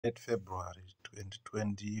February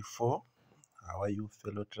 2024. How are you,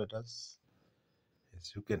 fellow traders?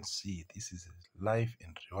 As you can see, this is a live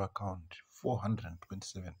and real account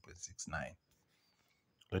 427.69.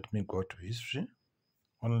 Let me go to history.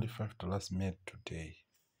 Only $5 made today.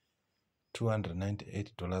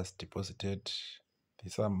 $298 deposited.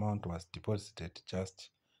 This amount was deposited just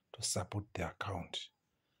to support the account.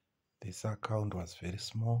 This account was very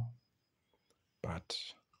small, but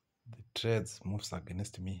the trades moves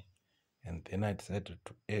against me, and then I decided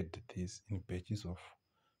to add this in batches of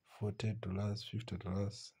 $40,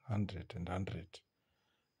 $50, 100 and 100.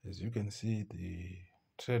 As you can see, the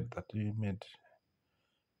trade that we made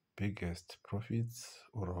biggest profits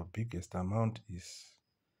or biggest amount is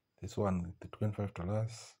this one, the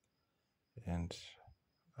 $25, and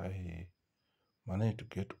I managed to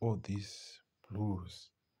get all these blues.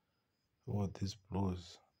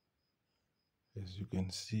 As you can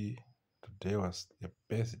see, today was a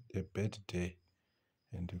bad day,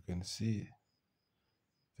 and you can see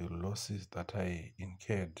the losses that I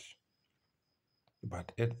incurred,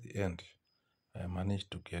 but at the end I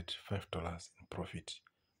managed to get $5 in profit,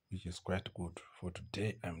 which is quite good. For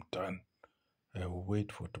today I'm done. I will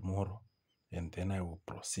wait for tomorrow and then I will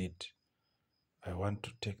proceed. I want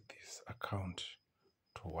to take this account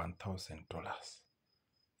to $1,000.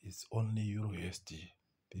 It's only Euro USD.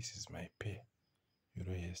 This is my pay,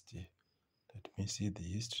 Euro USD. Let me see the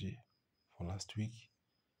history for last week.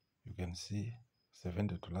 You can see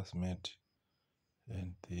 $70 made,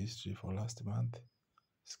 and the history for last month,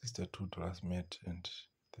 $62 made, and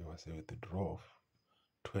there was a withdrawal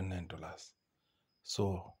of $29.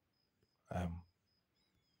 So I'm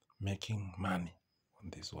making money on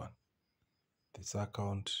this one. This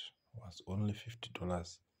account was only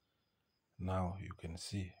 $50. Now you can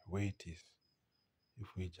see where it is.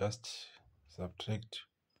 If we just subtract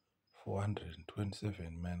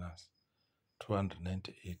 427 minus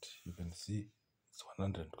 298, you can see it's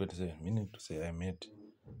 127, meaning to say I made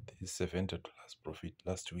this $70 profit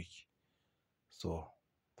last week. So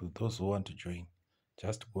to those who want to join,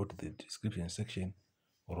 just go to the description section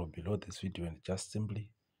or below this video and just simply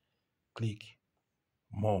click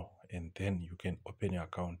more, and then you can open your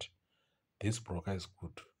account. This broker is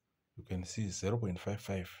good. You can see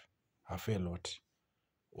 0.55, half a lot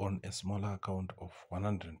on a smaller account of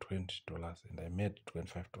 $120, and I made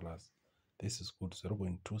 $25. This is good.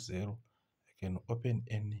 0.20, I can open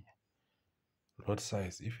any lot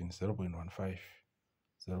size, even 0.15,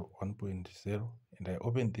 1.0, and I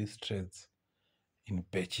open these trades in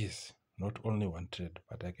batches, not only one trade,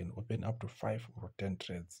 but I can open up to 5 or 10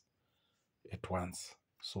 trades at once.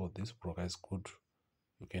 So this broker is good.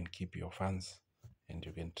 You can keep your funds and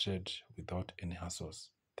you can trade without any hassles.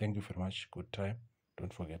 Thank you very much. Good time.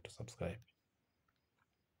 Don't forget to subscribe.